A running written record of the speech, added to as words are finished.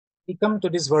Welcome to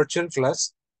this virtual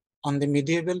class on the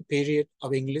medieval period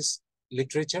of English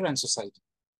literature and society.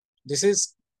 This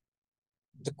is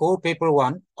the core paper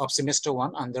 1 of semester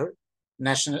 1 under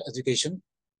National Education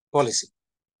Policy.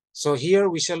 So here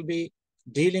we shall be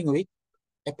dealing with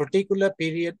a particular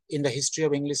period in the history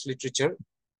of English literature,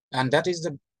 and that is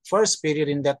the first period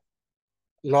in that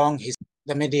long history,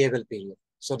 the medieval period.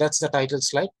 So that's the title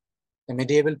slide, the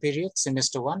medieval period,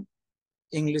 semester 1,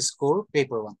 English core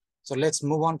paper 1. So let's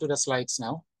move on to the slides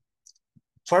now.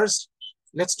 First,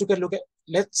 let's take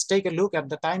a look at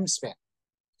the time span,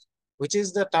 which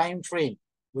is the time frame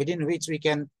within which we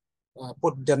can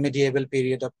put the medieval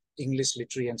period of English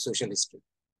literary and social history.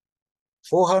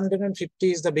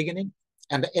 450 is the beginning,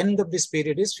 and the end of this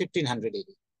period is 1500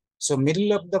 AD. So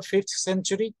middle of the 5th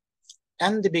century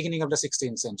and the beginning of the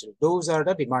 16th century. Those are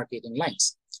the demarcating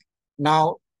lines.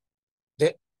 Now,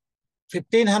 the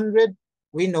 1500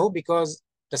 we know because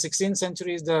the 16th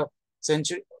century is the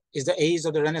age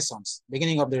of the Renaissance,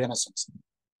 beginning of the Renaissance.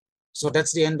 So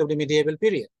that's the end of the medieval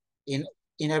period. In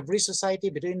every society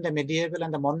between the medieval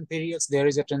and the modern periods, there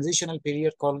is a transitional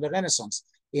period called the Renaissance.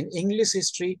 In English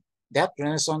history, that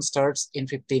Renaissance starts in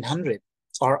 1500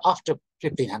 or after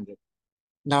 1500.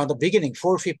 Now the beginning,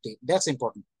 450, that's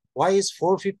important. Why is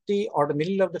 450 or the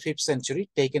middle of the 5th century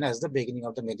taken as the beginning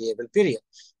of the medieval period?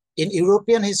 In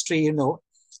European history, you know,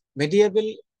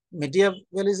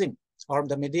 medievalism or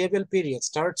the medieval period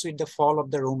starts with the fall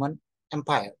of the Roman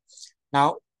Empire.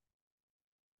 Now,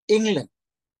 England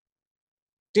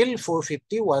till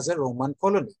 450 was a Roman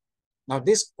colony. Now,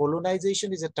 this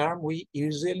colonization is a term we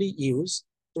usually use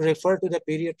to refer to the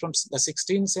period from the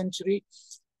 16th century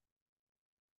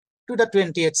to the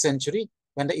 20th century,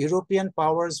 when the European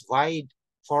powers vied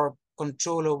for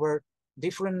control over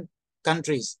different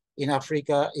countries in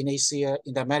Africa, in Asia,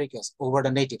 in the Americas, over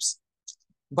the natives.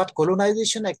 But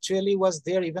colonization actually was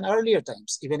there even in earlier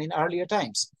times.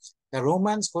 The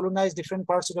Romans colonized different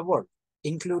parts of the world,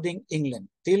 including England.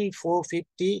 Till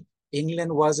 450,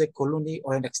 England was a colony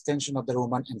or an extension of the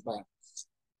Roman Empire.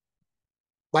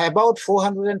 By about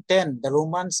 410, the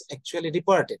Romans actually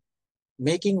departed,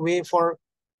 making way for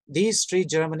these three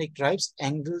Germanic tribes,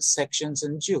 Angles, Saxons,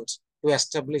 and Jutes, to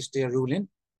establish their rule in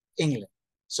England.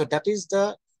 So that is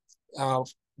the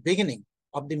beginning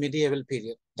of the medieval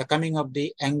period, the coming of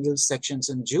the Angles, Saxons,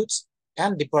 and Jutes,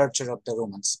 and departure of the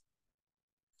Romans.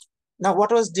 Now,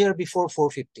 what was there before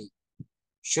 450?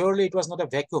 Surely it was not a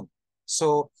vacuum.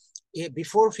 So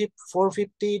before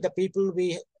 450, the people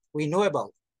we know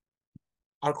about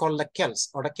are called the Celts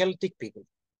or the Celtic people.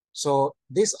 So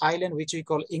this island, which we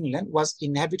call England, was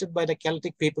inhabited by the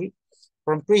Celtic people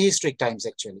from prehistoric times,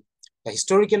 actually. The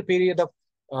historical period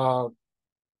of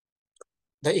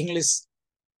the English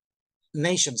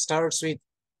nation starts with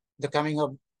the coming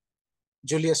of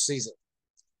Julius Caesar.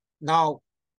 Now,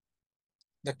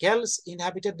 the Celts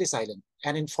inhabited this island,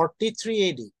 and in 43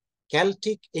 AD,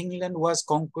 Celtic England was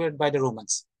conquered by the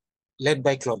Romans, led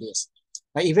by Claudius.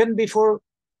 Now, even before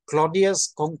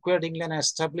Claudius conquered England and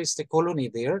established a colony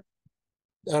there,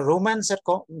 the Romans had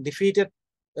defeated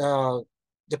the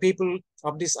people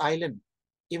of this island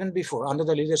even before, under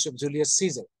the leadership of Julius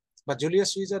Caesar. But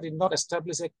Julius Caesar did not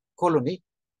establish a colony.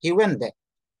 He went back.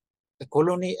 The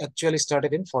colony actually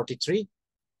started in 43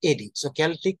 AD. So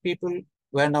Celtic people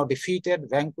were now defeated,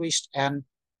 vanquished, and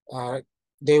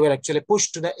they were actually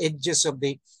pushed to the edges of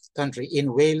the country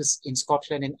in Wales, in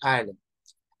Scotland, in Ireland.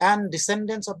 And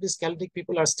descendants of these Celtic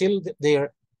people are still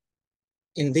there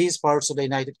in these parts of the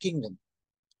United Kingdom.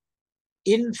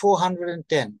 In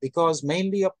 410, because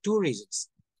mainly of two reasons,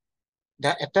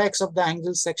 the attacks of the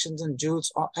Angles, Saxons, and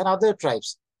Jutes and other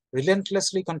tribes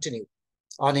relentlessly continued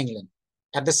on England.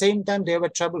 At the same time, there were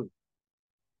trouble,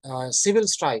 civil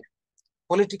strife,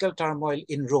 political turmoil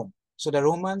in Rome. So the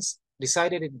Romans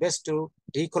decided it best to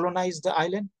decolonize the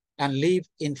island and leave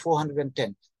in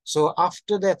 410. So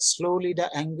after that, slowly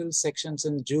the Angles, Saxons,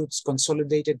 and Jutes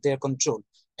consolidated their control.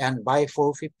 And by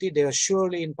 450, they were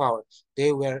surely in power.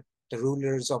 They were the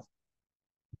rulers of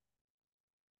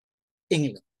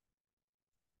England.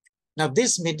 Now,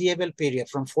 this medieval period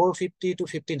from 450 to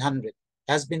 1500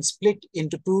 has been split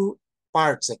into two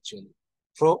parts, actually.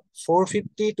 From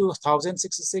 450 to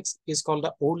 1066 is called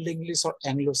the Old English or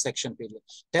Anglo-Saxon period.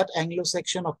 That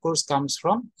Anglo-Saxon, of course, comes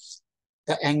from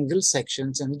the Angles,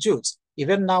 Saxons, and Jutes.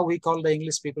 Even now, we call the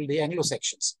English people the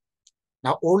Anglo-Saxons.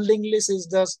 Now, Old English is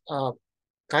the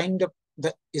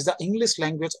the English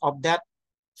language of that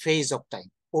phase of time.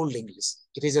 Old English.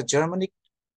 It is a Germanic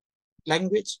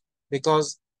language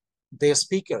because their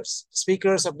speakers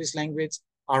of this language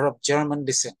are of German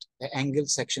descent, the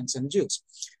Angles, Saxons, and Jutes.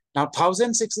 Now,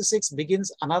 1066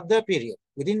 begins another period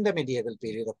within the medieval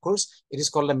period. Of course, it is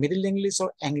called the Middle English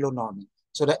or Anglo-Norman.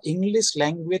 So the English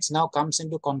language now comes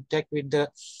into contact with the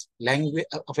language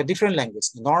of a different language,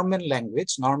 Norman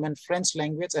language, Norman French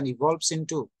language, and evolves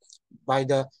into, by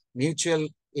the mutual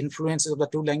influences of the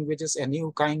two languages, a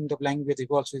new kind of language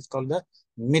evolves, which is called the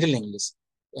Middle English,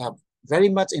 very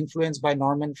much influenced by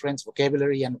Norman French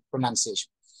vocabulary and pronunciation.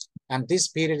 And this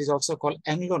period is also called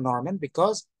Anglo-Norman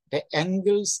because the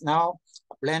Angles now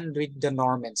blend with the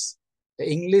Normans.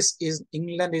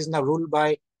 England is now ruled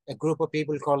by a group of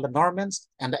people called the Normans,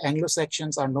 and the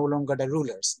Anglo-Saxons are no longer the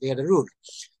rulers. They are the ruled.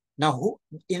 Now,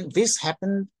 this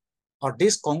happened, or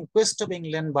this conquest of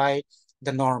England by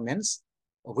the Normans,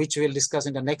 which we'll discuss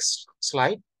in the next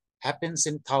slide, happens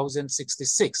in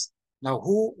 1066. Now,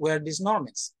 who were these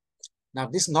Normans? Now,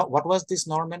 what was this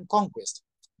Norman conquest?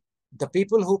 The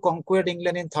people who conquered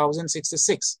England in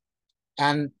 1066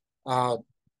 and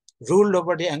ruled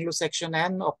over the Anglo-Saxon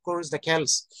and, of course, the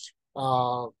Celts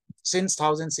since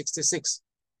 1066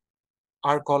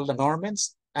 are called the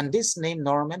Normans. And this name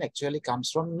Norman actually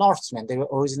comes from Northmen. They were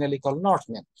originally called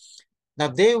Northmen. Now,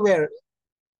 they were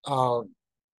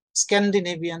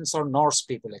Scandinavians or Norse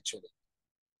people, actually.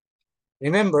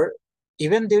 Remember,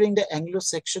 even during the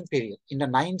Anglo-Saxon period, in the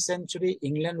 9th century,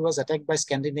 England was attacked by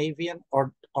Scandinavian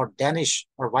or Danish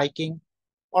or Viking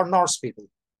or Norse people.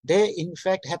 They, in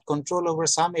fact, had control over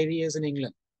some areas in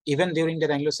England, even during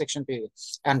the Anglo-Saxon period.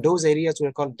 And those areas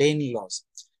were called Danelaws.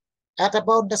 At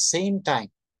about the same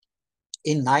time,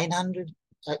 in the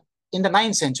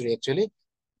 9th century, actually,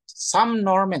 some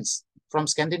Normans from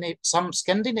some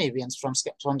Scandinavians from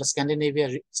the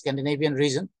Scandinavian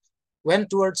region went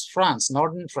towards France,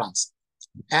 northern France.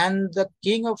 And the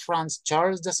king of France,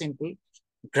 Charles the Simple,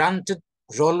 granted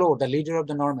Rollo, the leader of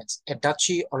the Normans, a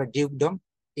duchy or a dukedom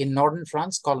in northern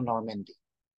France called Normandy.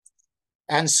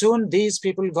 And soon these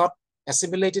people got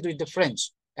assimilated with the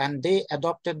French, and they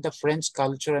adopted the French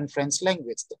culture and French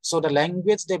language. So the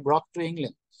language they brought to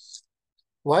England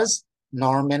was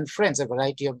Norman French, a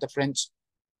variety of the French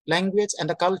language, and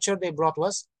the culture they brought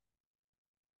was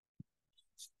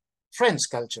French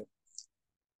culture.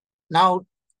 Now,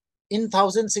 in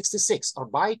 1066 or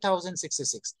by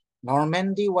 1066,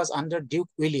 Normandy was under Duke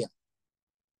William.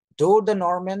 Though the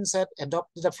Normans had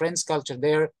adopted the French culture,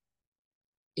 their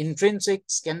intrinsic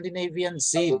Scandinavian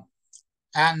zeal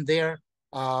and their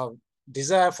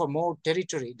desire for more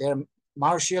territory, their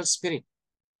martial spirit,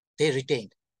 they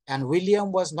retained. And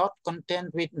William was not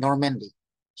content with Normandy.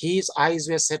 His eyes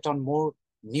were set on more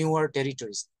newer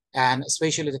territories, and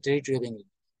especially the territory of England.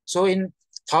 So in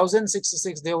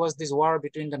 1066, there was this war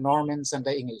between the Normans and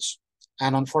the English.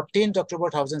 And on 14th October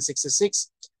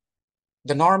 1066,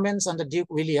 the Normans under Duke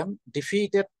William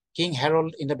defeated King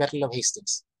Harold in the Battle of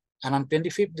Hastings. And on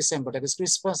 25th December, that is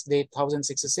Christmas Day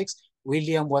 1066,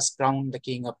 William was crowned the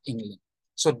King of England.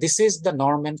 So this is the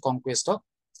Norman conquest of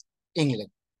England.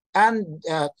 And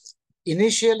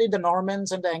initially, the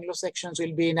Normans and the Anglo-Saxons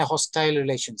will be in a hostile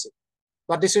relationship.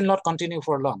 But this will not continue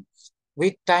for long.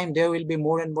 With time, there will be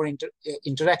more and more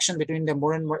interaction between them,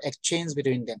 more and more exchange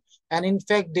between them. And in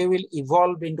fact, they will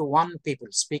evolve into one people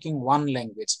speaking one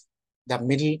language, the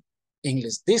Middle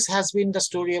English. This has been the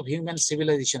story of human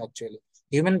civilization, actually.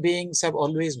 Human beings have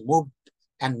always moved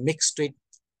and mixed with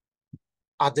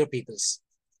other peoples.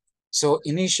 So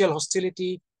initial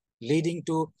hostility leading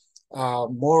to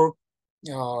more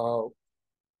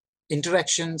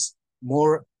interactions,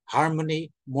 more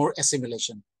harmony, more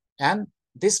assimilation. And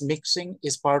this mixing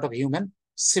is part of human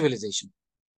civilization.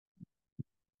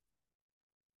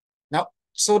 Now,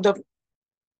 so the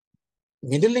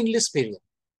Middle English period,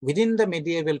 within the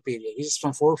medieval period, is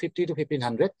from 450 to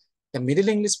 1500. The Middle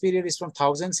English period is from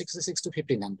 1066 to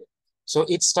 1500. So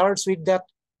it starts with that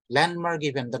landmark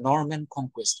event, the Norman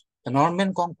conquest. The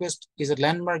Norman conquest is a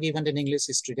landmark event in English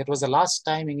history. That was the last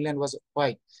time England was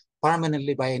occupied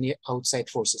permanently by any outside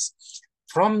forces.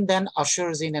 From then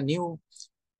ushers in a new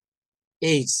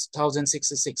age,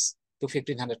 1066 to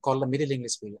 1500, called the Middle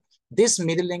English period. This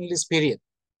Middle English period,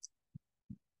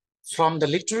 from the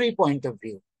literary point of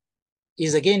view,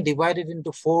 is again divided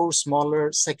into four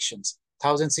smaller sections.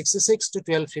 1066 to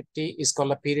 1250 is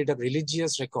called a period of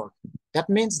religious record. That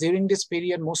means during this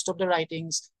period, most of the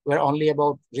writings were only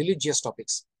about religious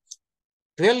topics.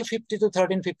 1250 to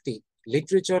 1350,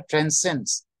 literature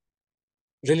transcends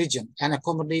religion and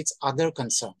accommodates other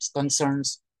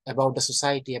concerns about the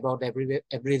society, about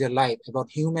everyday life,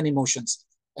 about human emotions,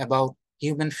 about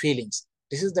human feelings.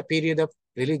 This is the period of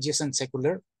religious and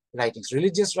secular writings.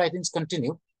 Religious writings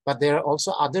continue, but there are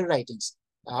also other writings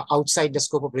outside the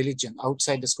scope of religion,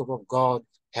 outside the scope of God,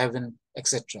 heaven,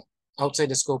 etc., outside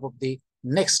the scope of the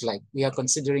next slide, we are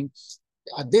considering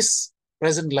this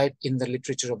present life in the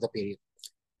literature of the period.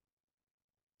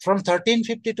 From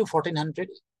 1350 to 1400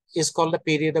 is called the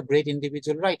period of great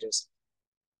individual writers.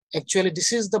 Actually,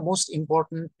 this is the most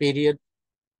important period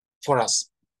for us.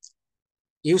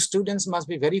 You students must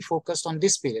be very focused on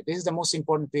this period. This is the most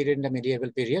important period in the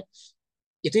medieval period.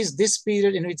 It is this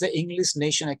period in which the English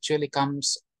nation actually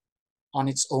comes on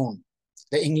its own.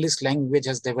 The English language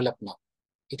has developed now.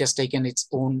 It has taken its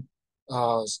own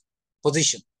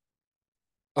position.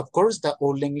 Of course, the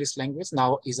Old English language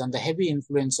now is under heavy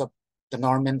influence of the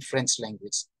Norman French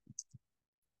language.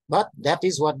 But that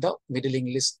is what the Middle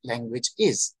English language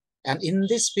is. And in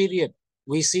this period,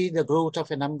 we see the growth of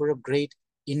a number of great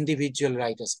individual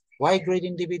writers. Why great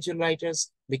individual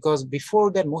writers? Because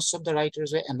before that, most of the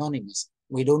writers were anonymous.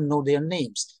 We don't know their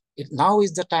names. Now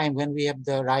is the time when we have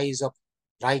the rise of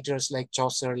writers like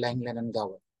Chaucer, Langland, and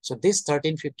Gower. So this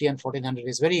 1350 and 1400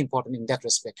 is very important in that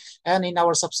respect. And in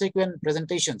our subsequent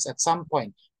presentations, at some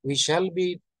point, we shall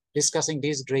be discussing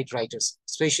these great writers,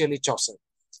 especially Chaucer.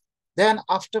 Then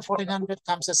after 1400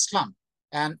 comes a slump.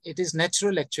 And it is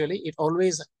natural, actually. It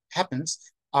always happens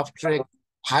after a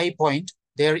high point.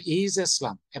 There is a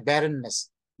slump, a barrenness.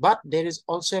 But there is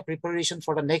also a preparation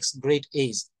for the next great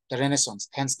age, the Renaissance.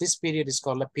 Hence, this period is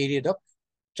called a period of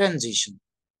transition.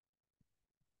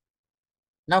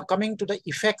 Now, coming to the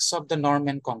effects of the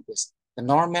Norman conquest. The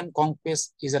Norman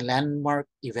conquest is a landmark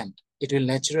event. It will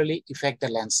naturally affect the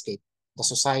landscape, the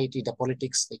society, the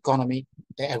politics, the economy,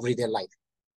 the everyday life.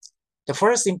 The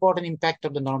first important impact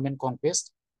of the Norman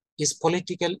conquest is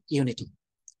political unity.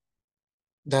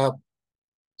 The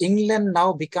England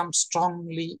now becomes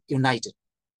strongly united.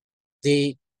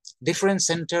 The different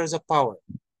centers of power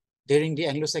during the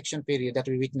Anglo-Saxon period that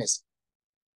we witnessed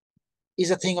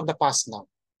is a thing of the past now.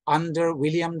 Under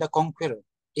William the Conqueror,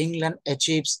 England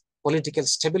achieves political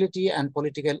stability and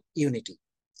political unity.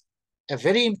 A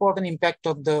very important impact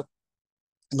of the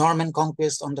Norman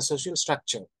conquest on the social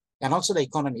structure and also the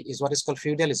economy is what is called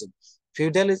feudalism.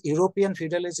 European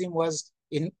feudalism was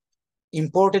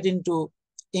imported into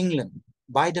England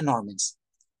by the Normans.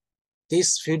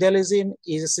 This feudalism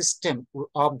is a system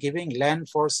of giving land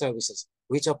for services,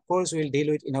 which of course we'll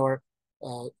deal with in our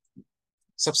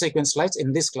subsequent slides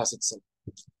in this class itself.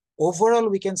 Overall,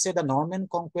 we can say the Norman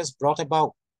conquest brought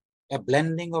about a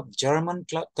blending of German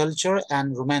culture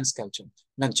and Romance culture.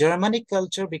 Now, Germanic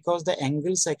culture, because the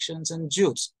Anglo-Saxons and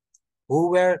Jews,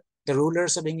 who were the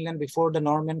rulers of England before the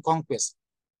Norman conquest,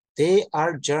 they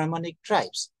are Germanic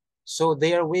tribes. So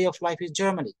their way of life is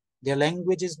Germanic. Their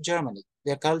language is Germanic.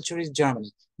 Their culture is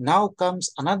Germanic. Now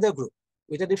comes another group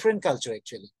with a different culture,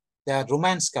 actually, the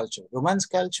Romance culture. Romance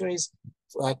culture is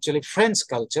actually French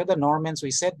culture. The Normans,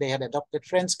 we said, they had adopted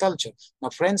French culture. Now,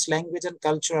 French language and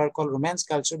culture are called Romance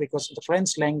culture because the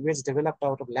French language developed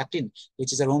out of Latin,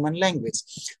 which is a Roman language.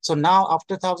 So now,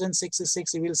 after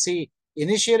 1066, you will see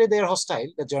initially they are hostile,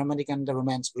 the Germanic and the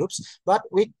Romance groups, but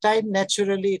with time,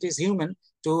 naturally, it is human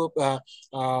to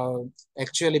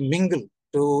actually mingle,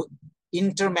 to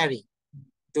intermarry,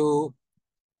 to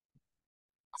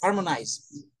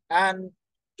harmonize, and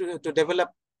to develop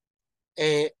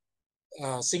a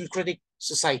syncretic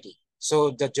society.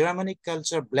 So the Germanic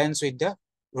culture blends with the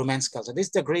Romance culture. This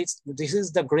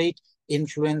is the great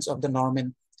influence of the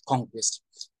Norman conquest.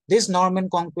 This Norman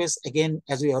conquest, again,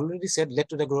 as we already said, led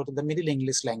to the growth of the Middle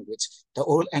English language. The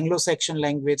old Anglo-Saxon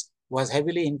language was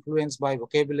heavily influenced by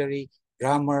vocabulary,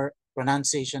 grammar,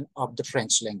 pronunciation of the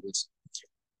French language.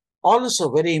 Also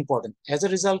very important, as a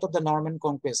result of the Norman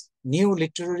conquest, new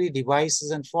literary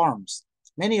devices and forms,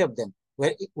 many of them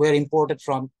were imported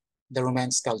from the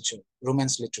Romance culture,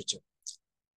 Romance literature.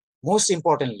 Most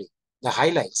importantly, the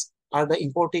highlights are the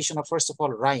importation of, first of all,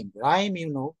 rhyme. Rhyme, you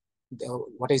know,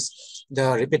 what is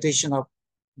the repetition of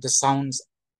the sounds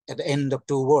at the end of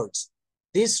two words.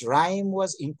 This rhyme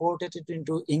was imported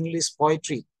into English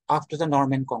poetry after the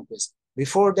Norman conquest.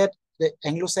 Before that, the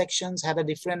Anglo-Saxons had a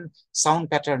different sound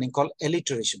patterning called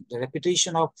alliteration, the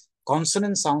repetition of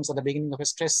consonant sounds at the beginning of a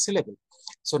stressed syllable.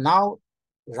 So now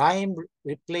rhyme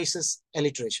replaces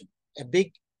alliteration, a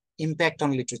big impact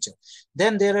on literature.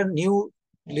 Then there are new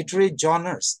literary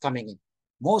genres coming in,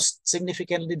 most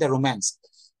significantly the Romance.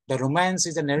 The Romance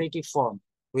is a narrative form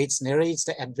which narrates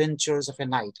the adventures of a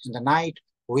knight. And the knight,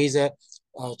 who is a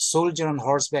soldier on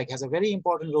horseback, has a very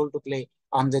important role to play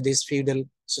under this feudal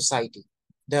society.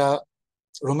 The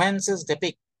romances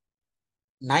depict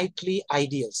knightly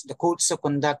ideals, the codes of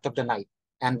conduct of the knight.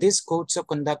 And this codes of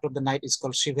conduct of the knight is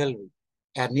called chivalry,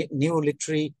 a new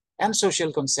literary and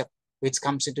social concept which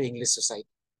comes into English society.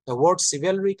 The word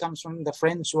chivalry comes from the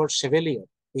French word chevalier,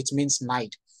 which means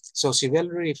knight. So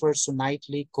chivalry refers to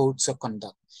knightly codes of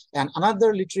conduct. And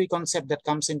another literary concept that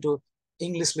comes into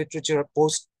English literature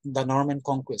post the Norman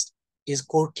conquest is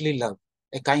courtly love,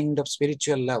 a kind of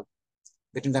spiritual love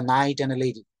between the knight and a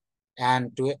lady.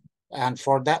 And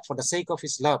for the sake of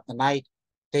his love, the knight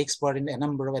takes part in a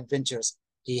number of adventures.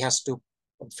 He has to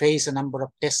face a number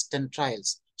of tests and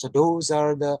trials. So those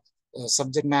are the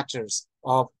subject matters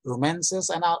of romances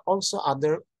and are also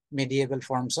other medieval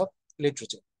forms of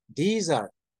literature. These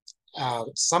are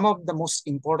some of the most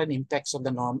important impacts of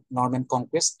the Norman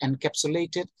conquest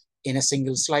encapsulated in a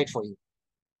single slide for you.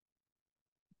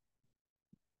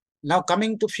 Now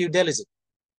coming to feudalism.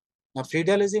 Now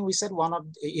feudalism, we said,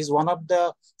 is one of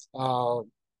the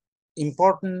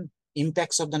important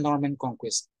impacts of the Norman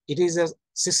conquest. It is a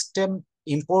system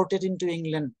imported into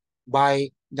England by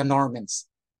the Normans.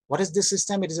 What is this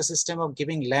system? It is a system of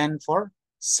giving land for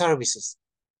services.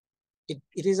 It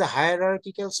is a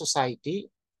hierarchical society.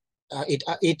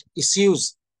 It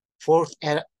issues for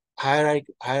a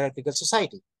hierarchical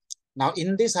society. Now,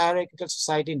 in this hierarchical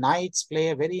society, knights play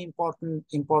a very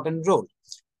important role.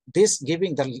 This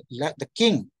giving the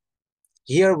king,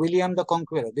 here William the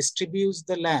Conqueror, distributes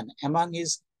the land among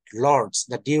his lords,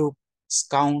 the dukes,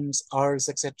 counts, earls,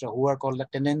 etc., who are called the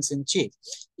tenants in chief.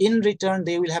 In return,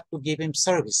 they will have to give him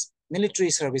service, military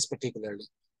service particularly.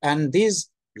 And these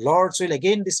lords will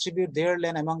again distribute their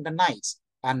land among the knights,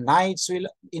 and knights will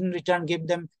in return give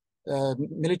them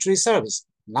military service.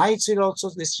 Knights will also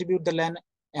distribute the land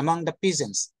among the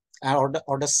peasants or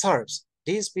the serfs.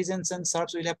 These peasants and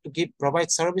serfs will have to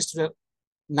provide service to the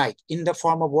knight in the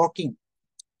form of working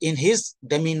in his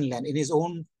demesne land, in his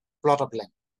own plot of land.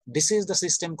 This is the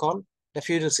system called the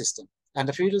feudal system. And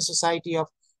the feudal society of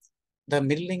the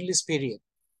Middle English period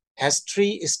has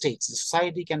 3 estates. The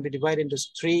society can be divided into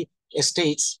 3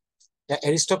 estates: the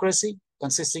aristocracy,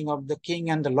 consisting of the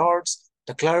king and the lords;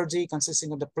 the clergy,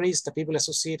 consisting of the priests, the people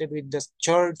associated with the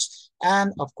church;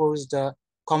 and of course the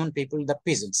common people, the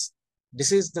peasants.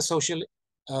 This is the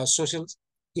social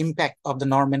impact of the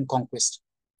Norman conquest.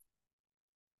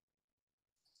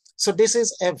 So this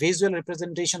is a visual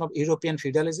representation of European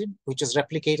feudalism, which is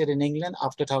replicated in England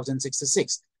after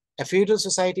 1066. A feudal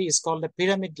society is called a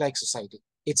pyramid-like society.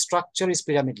 Its structure is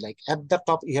pyramid-like. At the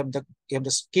top, you have the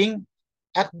king.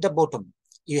 At the bottom,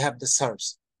 you have the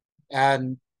serfs.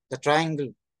 And the triangle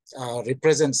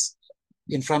represents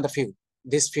in front of you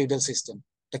this feudal system.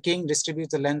 The king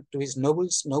distributes the land to his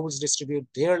nobles. Nobles distribute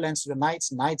their lands to the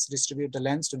knights. Knights distribute the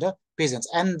lands to the peasants.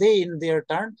 And they, in their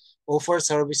turn, offer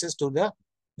services to the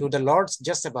lords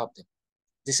just above them.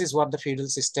 This is what the feudal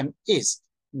system is.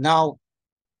 Now,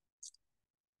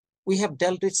 we have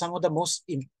dealt with some of the most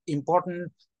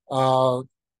important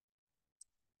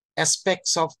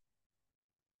aspects of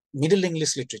Middle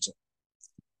English literature.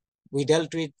 We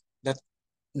dealt with the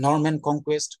Norman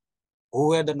conquest, who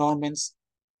were the Normans,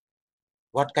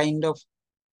 what kind of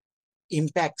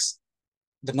impacts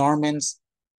the Normans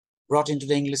brought into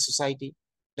the English society,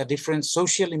 the different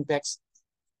social impacts,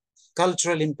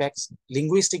 cultural impacts,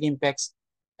 linguistic impacts,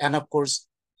 and of course,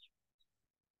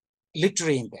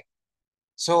 literary impact.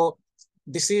 So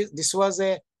this was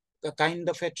a kind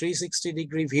of a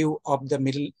 360-degree view of the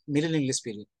Middle English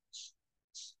period,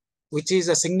 which is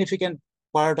a significant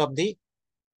part of the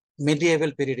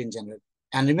medieval period in general.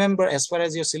 And remember, as far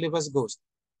as your syllabus goes,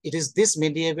 it is this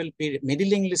medieval period,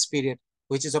 Middle English period,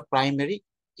 which is of primary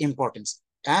importance.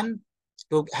 And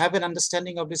to have an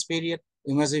understanding of this period,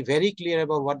 we must be very clear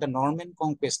about what the Norman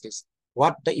conquest is,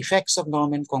 what the effects of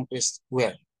Norman conquest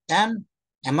were. And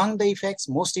among the effects,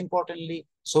 most importantly,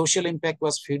 social impact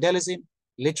was feudalism,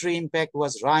 literary impact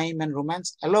was rhyme and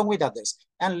romance, along with others,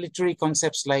 and literary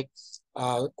concepts like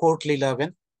courtly love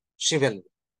and chivalry.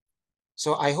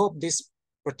 So I hope this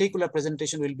particular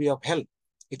presentation will be of help.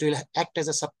 It will act as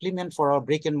a supplement for our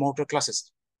brick and mortar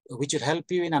classes, which will help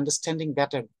you in understanding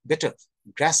better,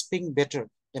 grasping better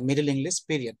the Middle English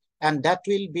period. And that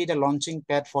will be the launching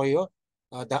pad for your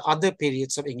the other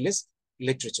periods of English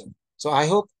literature. So I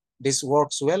hope this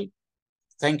works well.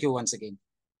 Thank you once again.